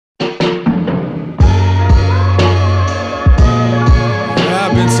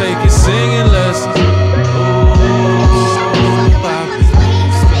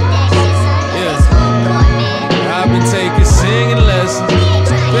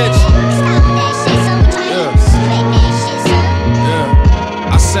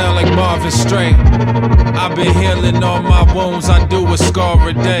I've been healing all my wounds, I do a scar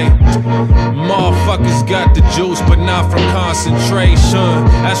a day. Motherfuckers got the juice, but not from concentration.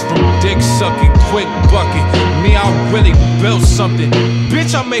 That's from dick sucking, quick bucket. Me, I really built something.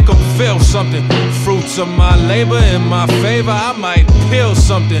 Bitch, I make them feel something. Fruits of my labor in my favor, I might peel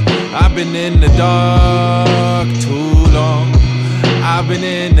something. I've been in the dark too long. I've been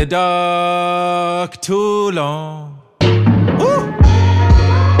in the dark too long. Woo!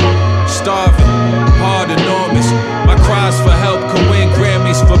 Starving, hard enormous. My cries for help could win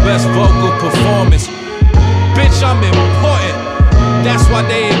Grammys for best vocal performance. Bitch, I'm important, that's why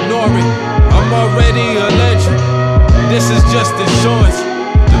they ignore it. I'm already a legend, this is just insurance.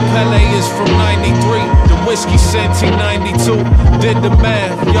 The Pele is from 93, the whiskey sent 92. Did the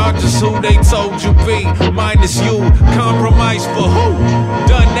math, y'all just who they told you be. Minus you, compromise for who?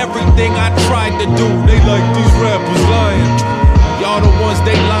 Done everything I tried to do. They like these rappers lying, y'all the ones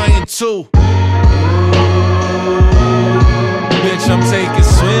they lying to. Bitch, I'm taking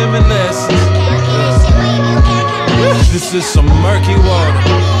swimming lessons. This is some murky water.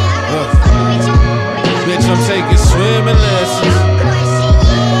 Bitch, I'm taking swimming lessons.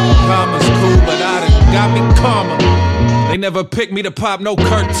 Karma's cool, but I done got me karma. They never picked me to pop, no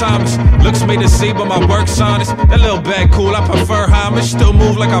Kurt Thomas. Looks made to see, but my work's honest. That little bag cool, I prefer homage. Still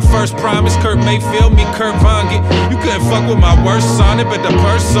move like I first promised. Kurt Mayfield, me Kurt Vonnegut. You couldn't fuck with my worst sonnet, but the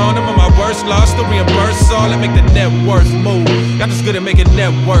purse on him and my worst loss to reimburse all that make the net worth move. Y'all just good at making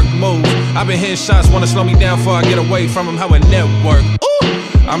network moves. I've been hitting shots, wanna slow me down before I get away from them. How a network.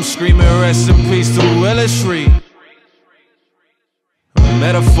 Ooh! I'm screaming rest in peace to Willis Reed.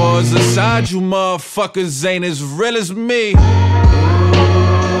 Metaphors aside, you motherfuckers ain't as real as me. Ooh,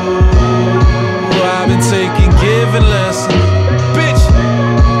 I've been taking giving lessons. Bitch,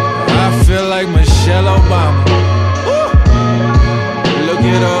 I feel like Michelle Obama. Ooh, look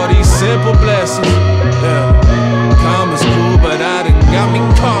at all these simple blessings. Yeah, karma's cool, but I done got me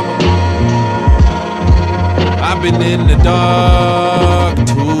karma. I've been in the dark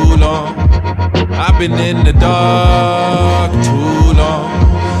too long. I've been in the dark too long.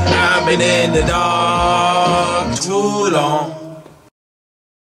 I've been in the dark.